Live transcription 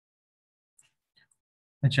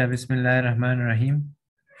अच्छा बिस्मिल्लाहिर्रहमानिर्रहीम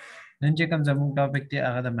नन چې کوم زموږ ټاپک دی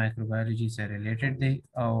هغه د مایکروبیولوژي سره ریلیټډ دی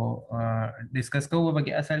او ډیسکس کوو به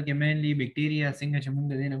اصل کې مینلی بیکټیریا څنګه چې موږ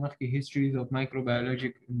د دې نه مخکې هیستوريز اف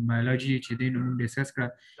مایکروبیولوژي چې دین موږ ډیسکس کړ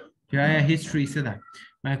چې آیا هیستوري څه ده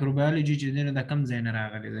مایکروبیولوژي چې دین د کم ځای نه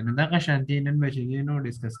راغلی ده نو دغه شانتي نن به چې دینو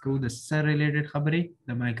ډیسکس کوو د سره ریلیټډ خبرې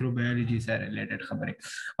د مایکروبیولوژي سره ریلیټډ خبرې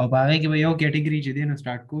او باغې کې به یو کیټګوري چې دینو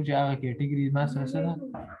سٹارټ کوو چې هغه کیټګوري ما سره څه ده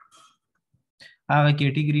هغه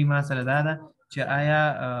کیټګوري ما سره دا ده چې آیا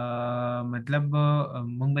مطلب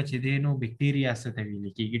مونږ به چې دی نو بیکټیریا څه ته ویل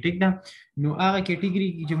کېږي ټیک ده نو هغه کیټګوري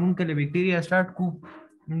چې مونږ کله بیکټیریا سٹارټ کو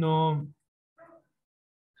نو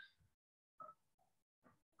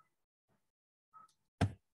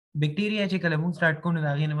بیکټیریا چې کله مونږ سٹارټ کوو نو د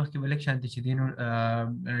هغې نه مخکې به لږ شانتې چې دی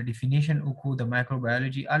نو ډیفینیشن وکړو د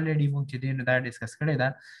مایکروبیولوژي الریډي مونږ چې دی نو دا ډسکس کړی ده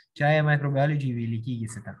چې آیا مایکروبیولوژي ویل کېږي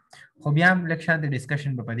څه ته خو بیا هم لږ شانتې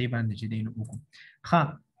ډسکشن به په دې باندې چې دی نو وکړو ښه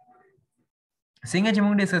څنګه چې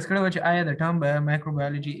موږ ډسکس کړو چې آیا د ټرم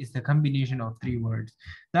مایکروبیولوژي از د کمبینیشن اف 3 words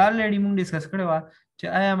دا الریډي موږ ډسکس کړو چې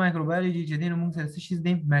آیا مایکروبیولوژي چې دی نو موږ سره څه شي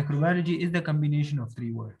دی مایکروبیولوژي از د کمبینیشن اف 3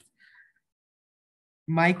 words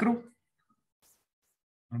مایکرو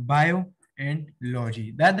بایو and لوجي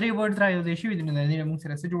دا درې ورډ را یو ځای شوي دي نو د دې موږ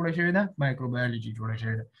سره څه جوړه شوې ده مایکروبیولوژي جوړه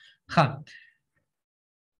شوې ده ښه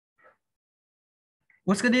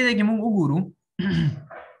اوس که دې ځای کې موږ وګورو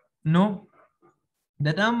نو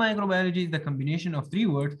the term microbiology is the combination of 3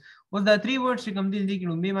 words اوس دا 3 words چې کوم دي کې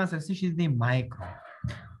لومبي ما سره څه شي دي مایکرو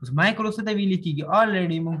اوس مایکرو څه ته ویل کېږي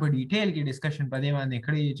الریډي موږ په ډیټیل کې ډسکشن په دې باندې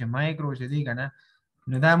کړی چې مایکرو چې دی کنه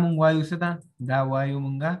نو دا موږ وایو څه ده دا وایو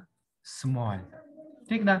موږ سمال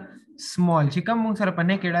ٹھیک ده سمال چې کوم موږ سره په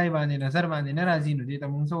نیکډ آی باندې نظر باندې نه راځي نو دې ته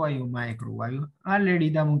موږ وایو مایکرو وایو الریډي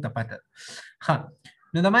دا موږ ته پته ها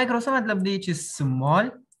نو د مایکرو څه مطلب دی چې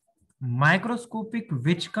سمال microscopic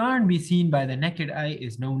which can't be seen by the naked eye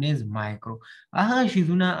is known as micro هغه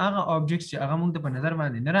شیزونه هغه objects چې هغه موږ ته په نظر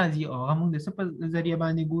باندې نه راځي او هغه موږ د څه په ذریعہ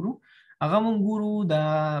باندې ګورو هغه موږ ګورو د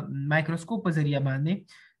مایکروسکوپ په ذریعہ باندې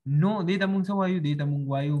نو دې ته موږ وایو دې ته موږ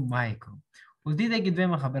وایو مایکرو اوس دې ته کې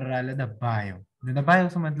دویمه خبر رااله د بایو نو د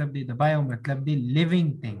بایو څه مطلب دی د بایو مطلب دی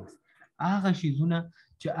living things هغه شیزونه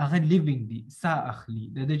چې هغه living دي سا اخلي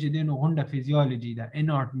د دې چې دینو غونډه فزیولوژي ده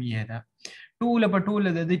اناټمي ده ټوله په ټوله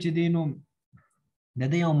د دې چې دینو د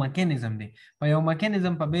دې یو میکانیزم دی په یو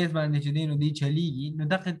میکانیزم په بیس باندې چې دینو دی چلیږي نو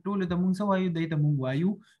دغه ټوله د موږ وایو د ته موږ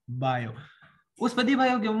وایو بایو اوس په دې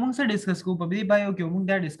بایو کې موږ څه ډسکس کوو په دې بایو کې موږ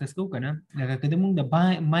دا ډسکس کوو کنه لکه کله موږ د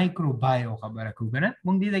مایکرو بایو خبره کوو کنه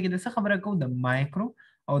موږ دې کې د څه خبره کوو د مایکرو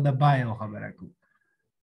او د بایو خبره کوو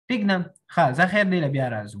ٹھیک نه ښه زه خیر دی بیا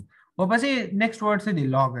راځو او پسې نیکسٹ ورډ څه دی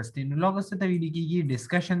لوګس دی نو لوګس ته ویل کېږي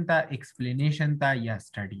ډسکشن ته ایکسپلینیشن ته یا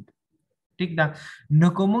سټډي ٹھیک ده نو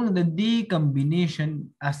کوم د دې کمبینیشن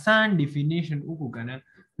آسان ډیفینیشن وکړو کنه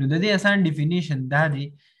نو د دې آسان ډیفینیشن دا دی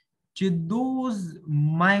چې those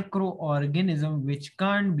microorganism which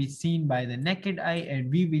can't be seen by the naked eye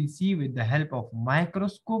and we will see with the help of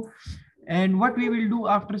microscope and what we will do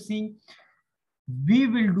after seeing we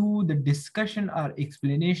will do the discussion or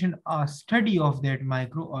explanation or study of that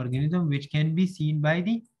microorganism which can be seen by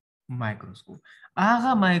the microscope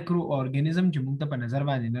هغه مایکرو ارګانیزم چې موږ ته په نظر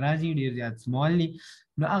باندې ناراضي ډیر زیات سمال دي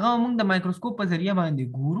نو هغه موږ د مایکروسکوپ په ذریعہ باندې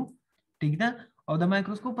ګورو ٹھیک ده او د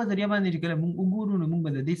مایکروسکوپ په ذریعہ باندې چې کله موږ وګورو نو موږ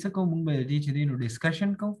به د دې څه کوو موږ به د دې چې دی نو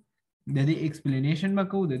ډسکشن کوو د دې ایکسپلینیشن به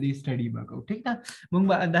کوو د دې سټډي به کوو ٹھیک ده موږ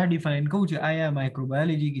به دا ډیفاین کوو چې آیا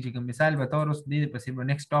مایکروبیولوژي کې چې کوم مثال به تور اوس دې پسې به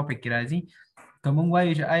نیکسټ ټاپک کې راځي کوم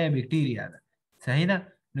وایي چې آیا بیکټیریا ده صحیح ده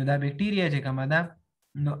نو دا بیکټیریا چې کومه ده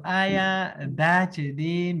نو آیا دا چې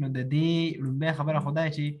دی نو د دې لومبه خبره خدای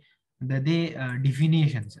چې د دې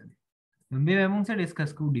ډیفینیشن څه دی لومبه به موږ څه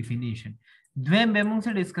ډسکس کوو ډیفینیشن دویم به موږ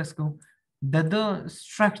څه ډسکس کوو د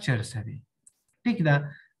سټرکچر څه دی ٹھیک ده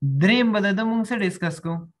دریم به د موږ څه ډسکس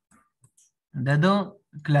کوو د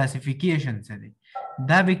کلاسیفیکیشن څه دی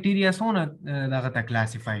دا بیکټیریا څونه دغه ته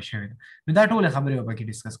کلاسیفای شوی نو دا ټول خبرې به کې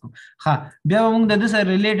ډسکس کوو ها بیا موږ د سره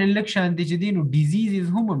ریلیټډ لکشن دي چې دي نو ډیزیزز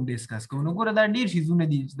هم ډسکس کوو نو ګوره دا ډیر شیزونه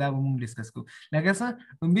دي چې دا موږ ډسکس کوو لکه څه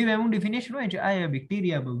به موږ ډیفینیشن وایو چې آیا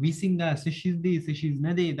بیکټیریا به ویسینګه څه شیز دي څه شیز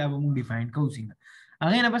نه دي دا به موږ ډیفاین کوو څنګه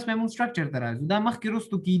هغه نه بس موږ سټرکچر ته راځو دا مخکې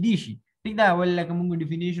رستو کې دي شي ٹھیک دا اول لکه موږ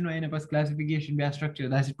ډیفینیشن وایو نه بس کلاسیفیکیشن بیا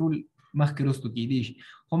سټرکچر دا ټول مخکې رستو کې دي شي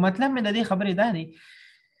خو مطلب مې د دې خبرې دا دی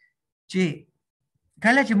چې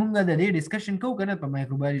کله چې موږ د دې ډسکشن کوو کنه په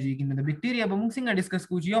مایکروبیولوژي کې نو د بیکټیریا به موږ څنګه ډسکس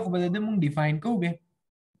کوو چې یو خو به د موږ ډیفاین کوو به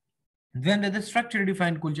دویم د سټرکچر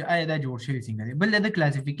ډیفاین کول چې آیا دا جوړ شوی څنګه دی بل د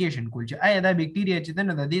کلاسیفیکیشن کول چې آیا دا بیکټیریا چې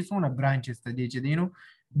د دې څونه برانچز ته دي چې دینو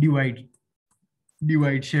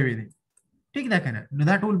ډیوایډ شوی دی ٹھیک ده کنه نو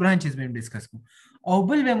دا ټول برانچز به ډسکس کوو او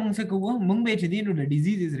بل به مونږ څه کوو مونږ به چې دینو د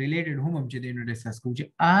ډیزیز ریلیټډ هم چې دینو ډیسکس کوو چې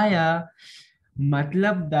آیا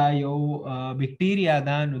مطلب دا یو بکټیریا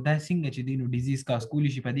دا نو دا څنګه چې دینو ډیزیز کاز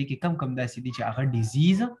کولی شي په دې کې کم کم داسې دي چې هغه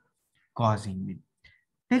ډیزیز کازینګ دي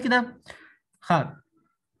ٹھیک ده ها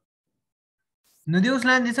نو دی اوس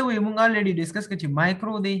لاندې څه وایي مونږ الریډي ډیسکس کړ چې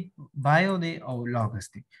مایکرو دی بایو دی او لاګس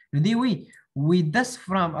دی نو دی وایي we thus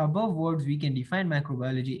from above words we can define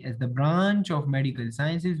microbiology as the branch of medical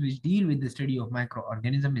sciences which deal with the study of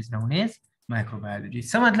microorganism is known as microbiology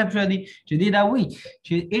څه مطلب شو دی چې دی دا وایي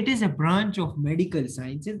چې it is a branch of medical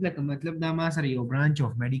sciences لکه مطلب دا ما سره یو branch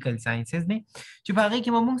of medical sciences دی چې په هغې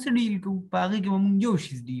کې به مونږ څه ډیل کوو په هغې کې به مونږ یو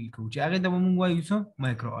شیز ډیل کوو چې هغې ته به مونږ وایو څه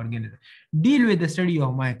microorganism deal with the study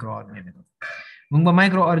of microorganism مونږ به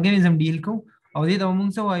مایکرو ارګانیزم ډیل کوو او دې ته مونږ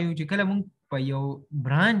څه وایو چې کله مونږ په یو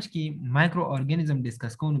برانچ کې مایکرو ارګانیزم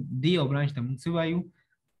ډسکس کوو دې یو برانچ ته مونږ څه وایو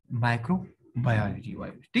مایکرو بایولوژي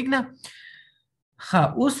وایو ٹھیک نه ښه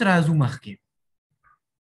اوس راځو مخکې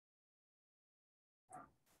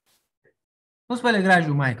اوس په لږ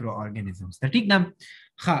راځو مایکرو ارګانیزمز ته ټیک ده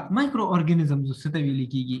ښه مایکرو ارګانیزمز څه ته ویل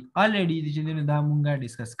کېږي الریډي چې دا مونږ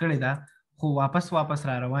ډسکس کړې ده خو واپس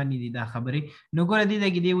را روانې دي دا خبرې نو ګوره دې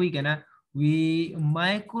ځای کې دې وایي که نه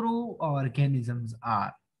microorganisms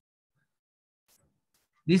are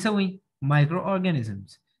these are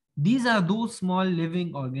microorganisms these are those small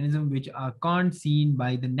living organisms which are can't seen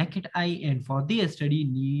by the naked eye and for their study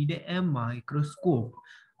need a microscope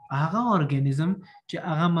هغه ارګانیزم چې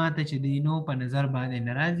هغه ماته چې دینو په نظر باندې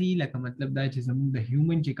ناراضي لکه مطلب دا چې زموږ د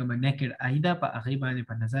هیومن چې کوم نیکډ آی دا په هغه باندې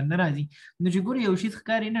په نظر ناراضي نو چې ګور یو شی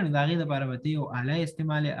ښکاري نه د هغې لپاره به یو آله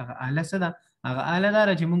استعمال هغه آله څه ده هغه آله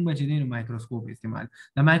داره چې موږ به چې دینو مایکروسکوپ استعمال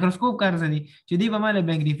د مایکروسکوپ کار څه دی چې دی به ماله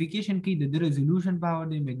میګنیفیکیشن کوي د ریزولوشن پاور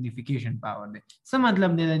دی میګنیفیکیشن پاور دی څه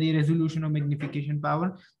مطلب دی د دې ریزولوشن او میګنیفیکیشن پاور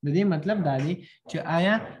د دې مطلب دا دی چې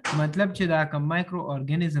آیا مطلب چې دا کوم مایکرو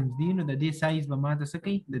ارګانیزمز دي نو د دې سایز به ماته څه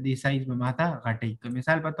کوي د دې سایز به ماته غټي که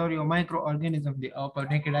مثال په تور یو مایکرو ارګانیزم دی او په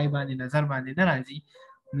نیکډ آی باندې نظر باندې نه راځي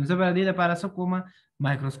نو زه به د دې لپاره څه کوم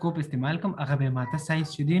مایکروسکوپ استعمال کوم هغه به ماته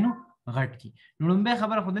سایز چې دی نو غټ کی نو لومبه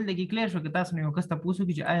خبره خو دلته کې کلیر شو که تاسو نه یو کس ته پوښتنه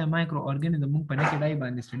کوي چې آیا مایکرو ارګانیزم موږ په نیکډ آی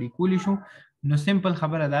باندې سټډي کولی شو نو سمپل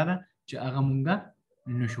خبره دا ده چې هغه مونږ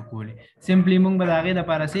نشو کولی سمپلی مونږ به د هغې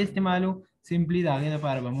دپاره څه استعمالو سمپلی د هغې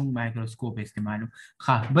دپاره به مونږ مایکروسکوپ استعمالو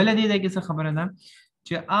ښه بله دې ځای کې څه خبره ده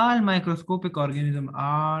چې all microscopic organisms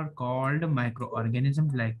are called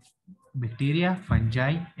microorganisms like bacteria,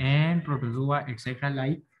 fungi and protozoa etc.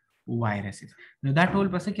 like viruses نو دا ټول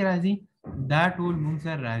پس کې راځي دا ټول موږ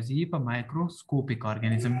سره راځي په مایکروسکوپیک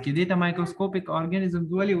ارګانیزم کې دې ته مایکروسکوپیک ارګانیزم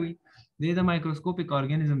ولې وایي دې ته مایکروسکوپیک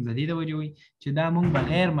ارګانیزم د دې د وجې وایي چې دا موږ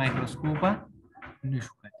بغیر مایکروسکوپه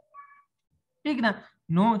نشو کولی ټیک ده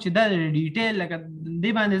نو چې دا ډیټیل لکه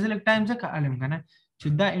دې باندې زه لږ ټایم ځکه علم که نه چې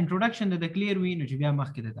دا انټروډکشن د کلیر وي نو چې بیا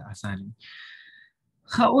مخکې د اسان وي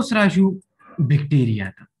ښه اوس راشو بکټیریا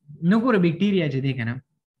ته نو ګوره بکټیریا چې دی که نه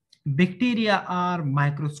Bacteria are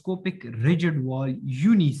microscopic rigid wall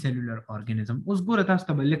unicellular organism اوس ګوره تاسو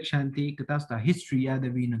ته به لږ شانتي که تاسو ته هسټري یاده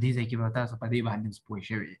وي نو دې ځای کې به تاسو په دې باندې پوه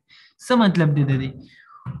شوي څه مطلب دی د دې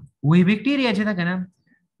وایي بکټیریا چې ده که نه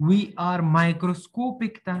we are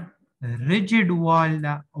microscopic ته rigid wall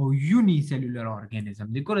ده او unicellular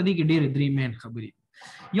organism دی ګوره دې کې ډېرې درې مین خبرې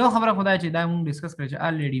یو خبره خو دا چې دا مونږ ډسکس کړه چې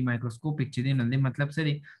الریډي مایکروسکوپیک چې دی نو دې مطلب څه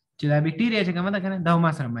دی چې دا بکټیریا چې کومه ده که نه دا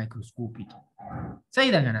ما سره مایکروسکوپیک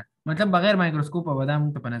صحیح ده که نه مطلب بغیر مایکروسکوپ او دا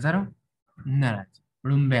موږ ته په نظر نه راځي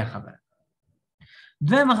لومبۍ خبره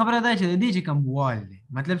دویمه خبره دا چې د دې چې کوم وال دی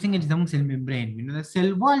مطلب څنګه چې زموږ سیل ممبرین وي نو د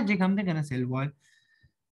سیل وال چې کوم دی که نه سیل وال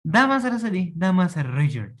دا ما سره څه دی دا ما سره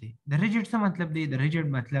ریجډ دی د ریجډ څه مطلب دی د ریجډ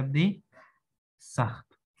مطلب دی سخت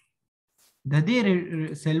د دې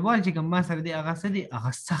سیل وال چې کوم ما سره دی هغه څه دی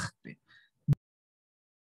هغه سخت دی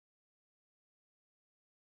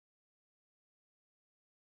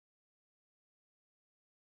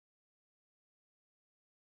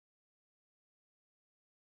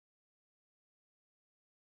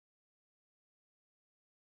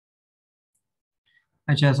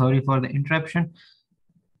اچھا سوري فور د انټرپشن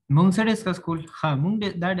مونږ څه ډسکس کول ښه مونږ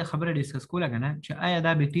دا خبره ډسکس کوله که نه چې آیا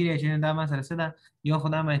دا بکټیریا چې دا ما سره څه ده یو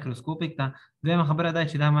خو دا مایکروسکوپیک ده دویمه خبره دا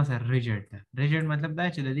چې دا ما سره ریجډ ده ریجډ مطلب دا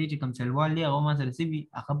چې د دې چې کوم سیلوال دی هغه ما سره څه وي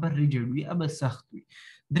هغه به ریجډ وي هغه به سخت وي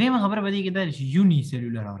دریمه خبره به دې کې دا چې یوني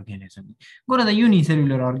سیلولر ارګانیزم دی ګوره د یوني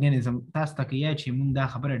سیلولر ارګانیزم تاسو ته که یا چې مونږ دا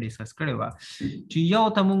خبره ډسکس کړې وه چې یو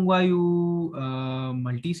ته مونږ وایو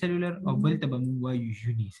ملټي سیلولر او بل ته به مونږ وایو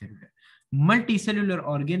یوني سیلولر ملټي سیلولر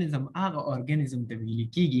ارګانیزم هغه ارګانیزم ته ویل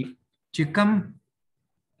کېږي چې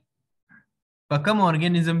په کم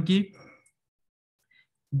ارګانیزم کې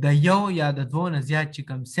د یو یا د دوه نه زیات چې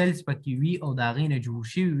کوم سیلز پکې وي او د هغې نه جوړ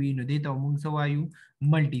شوي وي نو دې ته موږ څه وایو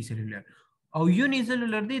ملټي سیلولر. او یوني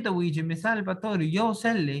سیلولر دې ته وایي چې مثال په طور یو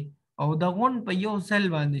سیل دی او د غونډ په یو سیل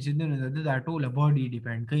باندې چې دی نو د ده دا ټوله باډي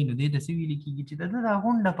ډیپینډ کوي نو دې ته څه ویل کېږي چې د ده دا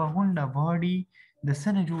غونډه په غونډه باډي د څه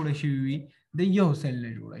نه جوړه شوې وي د یو سیل نه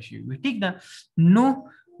جوړه شوې وي. ټیک ده. نو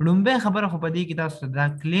لومبه خبره خو په دې کې تاسو ته دا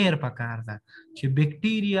کلیر پکار ده چې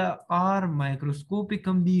بکټیریا آر مایکروسکوپیک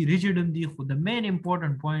هم دي ریجډ هم دي خو د مین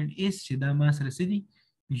امپورټنٹ پوینټ ایز چې دا ما سره څه دي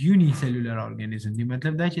یوني سیلولر ارګانیزم دي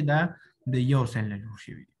مطلب دا چې دا د یو سیل نه جوړ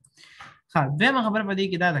شوي دي. ښه دویمه خبره په دې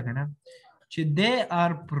کې دا ده که نه چې they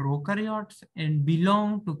are prokaryotes and belong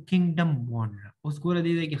to kingdom Monera. اوس ګوره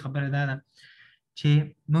دې کې خبره دا ده چې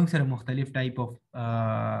موږ سره مختلف ټایپ اف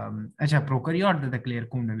اچھا پروکاریوت د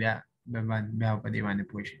کلیر کوم نو بیا په دې باندې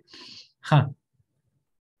پوه شئ. ښه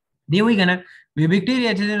دی وایي که نه وی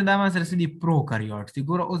بکټیریا چې دی نو دا ما سره څه دي پروکاریوټس دي.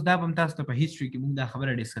 ګوره اوس دا به هم تاسو ته په هسټري کې موږ دا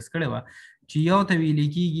خبره ډسکس کړې وه چې یو ته ویلې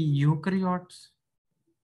کېږي یوکریوټس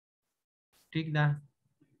ټیک ده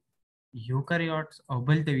یوکریوټس او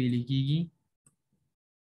بل ته ویلې کېږي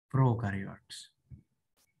پروکاریوټس.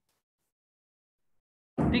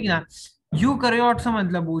 ٹھیک ده یوکریوټ څه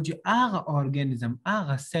مطلب و چې هغه ارګانیزم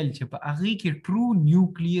هغه سیل چې په هغې کې ټرو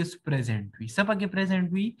نیوکلیس پریزنټ وي. څه پکې پریزنټ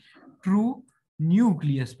وي ټرو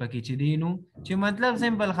نیوکلیس پکې چې دی نو چې مطلب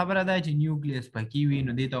سمپل خبره ده چې نیوکلیس پکې وي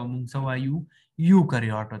نو دې ته موږ څه وایو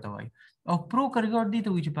یوکریوټ ته وایو. او پروکریوټ دې ته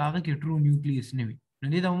وایي چې په هغه کې ټرو نیوکلیس نه وي نو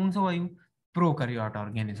دې ته موږ څه وایو پروکریوټ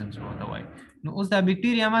ارګانیزمز ته وایو. نو اوس دا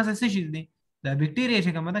بکټیریا ما څه شي دی دا بکټیریا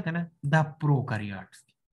چې کومه ده که نه دا پروکریوټس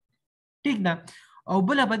دي. ټیک ده. او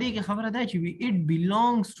بله په دې کې خبره ده چې it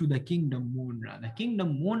belongs to the kingdom Monera. د kingdom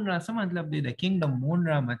Monera څه مطلب دی؟ د kingdom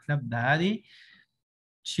Monera مطلب دا دی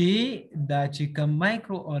چې دا چې کوم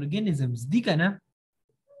مایکرو ارګانیزمز دي که نه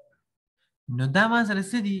نو دا ما سره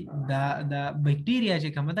څه دي دا بکټیریا چې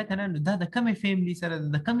کومه ده که نه نو دا د کومې فیملي سره ده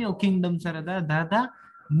د کوم یو کینګډم سره ده دا د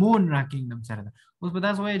مونرا کینګډم سره ده. اوس په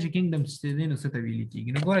داسې وایي چې کینګډمز چې دی نو څه ته ویلې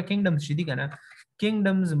کېږي. نو ګوره کینګډمز چې دي که نه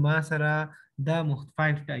کینګډمز ما سره دا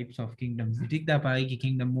 5 ټایپس اف کینګډمز دي. ټیک ده په هغې کې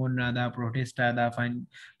کینګډم مونرا دا پروټیسټا دا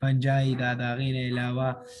فنجای دا د هغې نه علاوه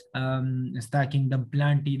ستا کینګډم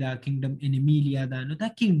پلانټي دا کینګډم انیمیلیا دا نو دا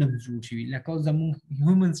کینګډمز جوړ شوي لکه اوس زمونږ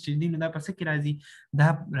هیومنز چې دي نو دا په څه کې راځي دا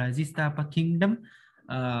راځي ستا په کینګډم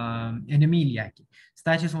انیمیلیا کې.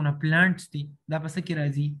 ستا چې څونه پلانټس دي دا په څه کې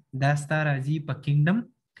راځي دا ستا راځي په کینګډم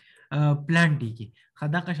پلانټي کې.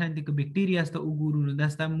 دغه شانتې که بکټیریا سته وګورو نو دا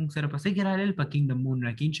ستا موږ سره په څه کې راغلل په کینګډم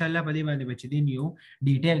مونرا کې. انشاءالله په دې باندې به چې دی یو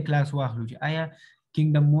ډیټیل کلاس واخلو چې آیا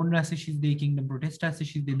کینګډم مونرا څه شي دی کینګډم پروټیسټا څه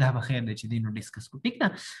شي دی دا به خیر دی چې دی نو ډسکس کړو. ټیک ده.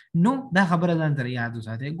 نو دا خبره ځان سره یاد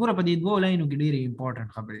وساتئ. ګوره په دې دوو لاینو کې ډېرې امپورټنټ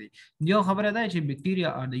خبرې دي. یو خبره ده چې بکټیریا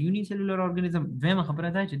آر د یوني سیلولر ارګانیزم. دویمه خبره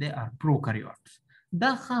ده چې دی آر پروکاریوټس. دا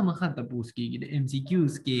خامخا تپوس کېږي د ایم سی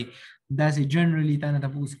کیوز کې داسې جنرالي تا نه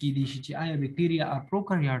تپوس کېدی شي چې آیا بکټیریا آر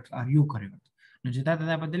پروکاریوټس آر یوکاریوټس. نو چې تا ته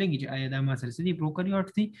دا پته لګي چې آیا دا ما سره څه دي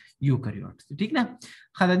پروکاریوټس دي یوکاریوټس دي. ټیک ده.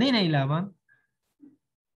 ښه د دې نه علاوه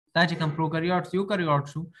دا چې کوم پروکاریوټس یوکاریوټس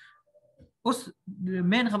شو اوس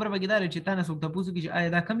مین خبره پکې دا ده چې تا نه څوک تپوس وکړي چې آیا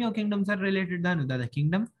دا کوم یو کینګډم سره ریلیټډ ده نو دا د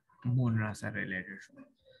کینګډم مونرا سره ریلیټډ شو.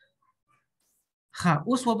 ها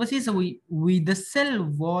اوس واپسې څه وی the cell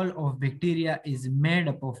wall of bacteria is made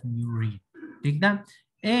up of murine. ٹھیک ده.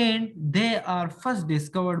 and they are first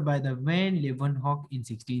discovered by the Van Leeuwenhoek in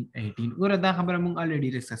 1618. ګوره دا خبره موږ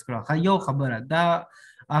already ډسکس کړه. یو خبره دا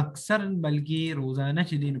اکثر بلکې روزانه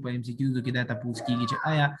چې دی نو په ایم سی کیوزو کې دا تپوس کېږي چې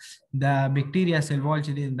آیا دا بکټیریا سیل وال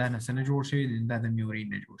چې دی دا نه څه نه جوړ شوی دی دا د میورین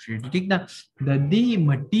نه جوړ شوی دی. ټیک ده. د دې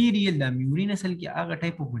مټیریل د میورین اصل کې هغه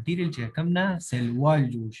ټایپ اف مټیریل چې کوم نه سیل وال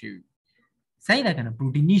جوړ شوی صحیح ده که نه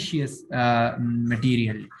پروټینیشیس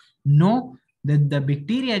مټیریل. نو د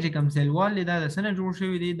بکټیریا چې کوم سیل وال دی دا د څه نه جوړ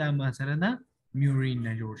شوی دی دا ما سره د میورین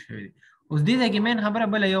نه جوړ شوی دی. اوس دې ځای کې مین خبره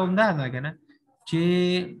بله یو هم دا ده که نه چې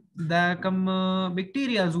دا کوم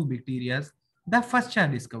بکټیریاز و بکټیریاز دا فرست چا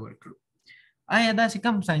ډسکور کړو. آیا داسې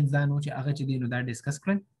کم ساینسدان و چې هغه چې دی نو دا ډسکس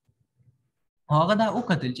کړل او هغه دا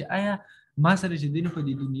وکتل چې آیا ما سره چې دی نو په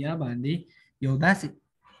دې دنیا باندې یو داسې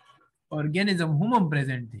ارګانیزم هم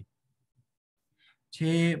پریزنټ دی چې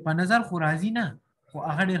په نظر خو راځي نه خو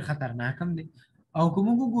هغه ډېر خطرناک هم دی او که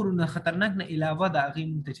موږ وګورو نو خطرناک نه علاوه د هغې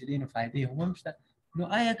موږ ته چې دی نو فایدې هم شته. نو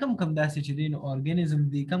آیا کم داسې چې دی نو ارګانیزم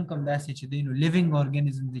دی کم داسې چې دی نو لیوینګ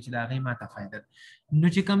ارګانیزم دی چې د هغې ما ته فایده ده. نو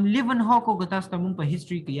چې کوم لیونهوک که تاسو ته موږ په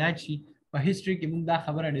هسټري کې یاد شي په هسټري کې موږ دا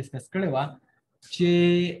خبره ډسکس کړې وه چې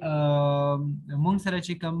موږ سره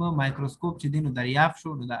چې کوم مایکروسکوپ چې دی نو دریافت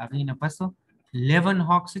شو نو د هغې نه پس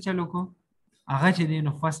لیونهوک څه چلو کړو هغه چې دی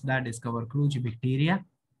نو فرست دا ډسکور کړو چې بکټیریا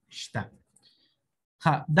شته.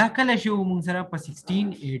 ها دا کله شو مونږ سره په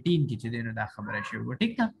 1618 کې چې دینو دا خبره شو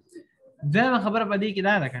ټیک ده. دا خبره په دې کې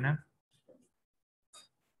دا ده کنه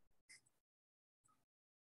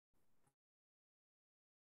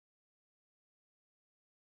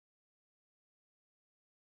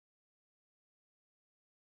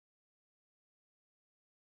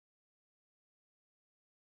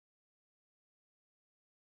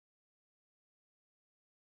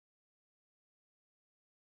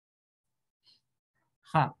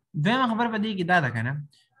ها دا خبره په دې کې دا ده کنه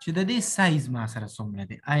چې د دې سایز ما سره څومره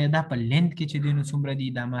دی آیا دا په لینث کې چې دینو څومره دی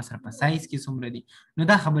دا ما سره په سایز کې څومره دی نو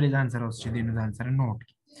دا خبره ځان سره اوس چې دینو ځان سره نوٹ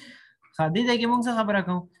کړئ. ها دې ځای کې موږ څه خبره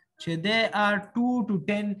کوو چې they are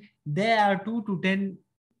 2 to 10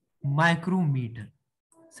 مایکرومیټر.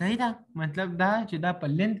 صحیح ده مطلب دا چې دا په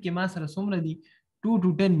لینث کې ما سره څومره دی 2 to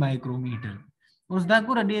 10 مایکرومیټر. اوس دا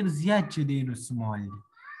ګوره ډیر زیات چې دی نو سمال دی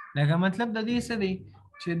لکه مطلب د دې څه دی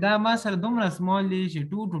چې دا ما سره دومره سمال دی چې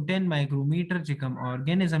 2 to 10 مایکرومیټر چې کوم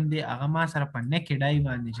ارګانیزم دی هغه ما سره په نکډ آی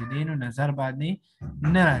باندې چې دی نو نظر باندې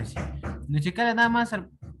نه راځي نو چې کله دا ما سره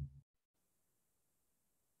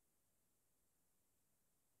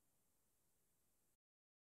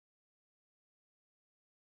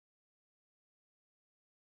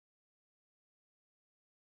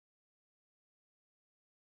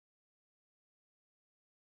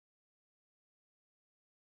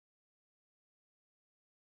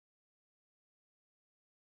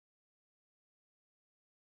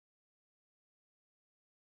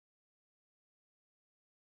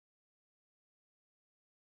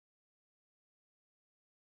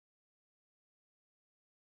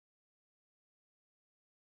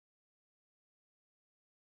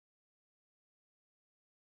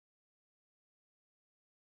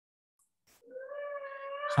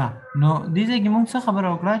ها نو دې ځای کې موږ څه خبره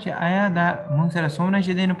وکړه چې آیا دا موږ سره څومره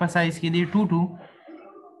چې دی نو په سایز کې دی 2 to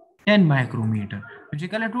 10 مایکرومیټر چې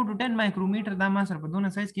کله 2 to 10 مایکرومیټر دا ما سره په دونه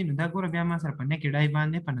سایز کې نو دا ګوره بیا ما سره په نکډ آی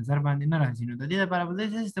باندې په نظر باندې نه راځي نو د دې لپاره به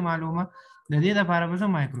څه استعمالومه د دې لپاره به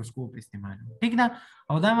مایکروسکوپ استعمالوم ټیک ده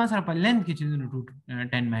او دا ما سره په لینث کې چې دی نو 2 to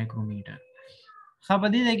 10 مایکرومیټر. خو په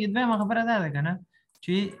دې ځای کې دویمه خبره دا ده کنه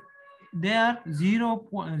چې they are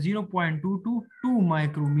 0.2 to 2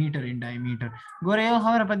 micrometer in diameter. ګوره یو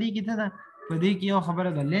خبره په دې کې څه ده په دې کې یو خبره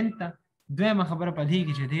د لینث ده دویمه خبره په دې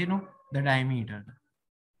کې چې دی نو د ډایمیټر ده.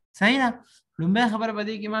 صحیح ده لومبه خبره په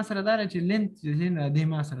دې کې ما سره دا چې لینث چې دی نو د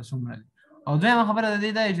ما سره څومره دی او دویمه خبره د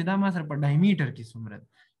دې دا چې دا ما سره په ډایمیټر کې څومره دی.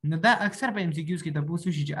 نو دا اکثر په ام سی کیوز کې تاسو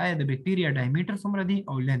شي چې آیا د بکټیریا ډایمیټر څومره دی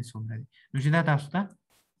او لینث څومره دی نو چې دا تاسو ته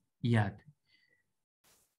یاد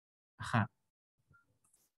ها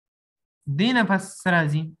دینا پس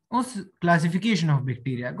راځي اوس کلاسیفیکیشن اف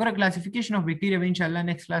بکټیریا. ګوره کلاسیفیکیشن اف بکټیریا به ان شاء الله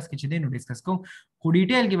نیکسٹ کلاس کې چې دینو ډیسکس کوم خو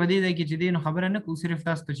ډیټیل کې به دې کې چې دینو خبره نه کوو صرف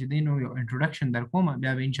تاسو ته چې دینو یو انټروډکشن در کوم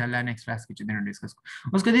بیا به ان شاء الله نیکسٹ کلاس کې چې دینو ډیسکس کوم.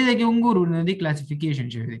 اوس کدی کې وګورو نو د کلاسیفیکیشن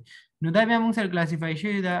شوی دی نو دا بیا موږ سره کلاسیفای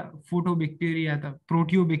شوی دا فوټو بکټیریا ته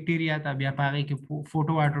پروټیو بکټیریا ته بیا پاره کې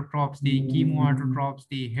فوټو آټوټروپس دي کیمو آټوټروپس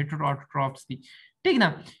دي هیټرو آټوټروپس دي ٹھیک ده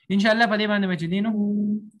ان شاء الله په دې باندې بچ دینو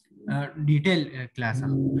ډیټیل کلاس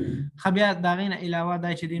خو بیا دا غینه علاوه دا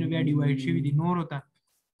چې دینو بیا ډیوایډ شوی دي نورو ته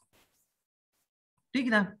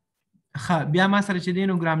ٹھیک ده. خو بیا ما سره چې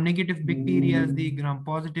دینو ګرام نیگیټیو بکټیریاز دي ګرام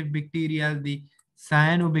پوزټیو بکټیریاز دي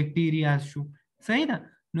ساینو بکټیریاز شو صحیح ده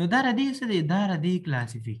نو دا ردی څه دی دا ردی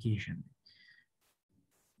کلاسیفیکیشن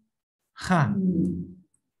ها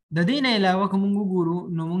د دې نه علاوه کوم وګورو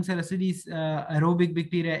نو موږ سره سدي اروبیک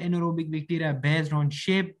بکټیریا انروبیک بکټیریا بیسډ اون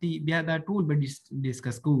شیپ دی بیا دا ټول به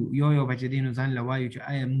ډیسکس کو یو یو بچ دینو ځان لوایو چې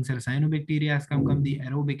آیا موږ سره ساینو بکټیریاز کم دي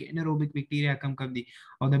اروبیک انروبیک بکټیریا کم دي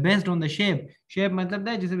او د بیسډ اون د شیپ مطلب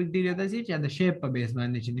دا چې بکټیریا د چې د شیپ په بیس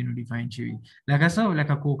باندې چې دینو ډیفاین شوی لکه څو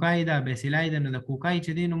لکه کوکای دا بیسیلای دا نو د کوکای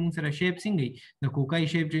چې دینو موږ سره شیپ څنګه د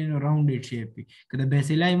کوکای شیپ چې نو راوندډ شیپ وي کله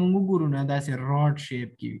بیسیلای موږ وګورو نه دا سه راډ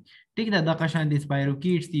شیپ کی ٹھیک ده د قشان د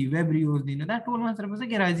سپایروکیټس دي ویبریوز دي نو دا ټول ما سره څه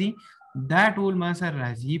کې راځي دا ټول ما سره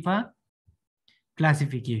راځي په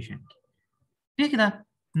کلاسیفیکیشن ٹھیک ده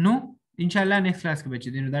نو ان شاء الله نیکسٹ کلاس کې بچی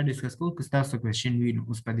دینو دا ډیسکس کوو که تاسو کوېسچن وي نو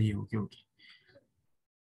اوس په دې یو کې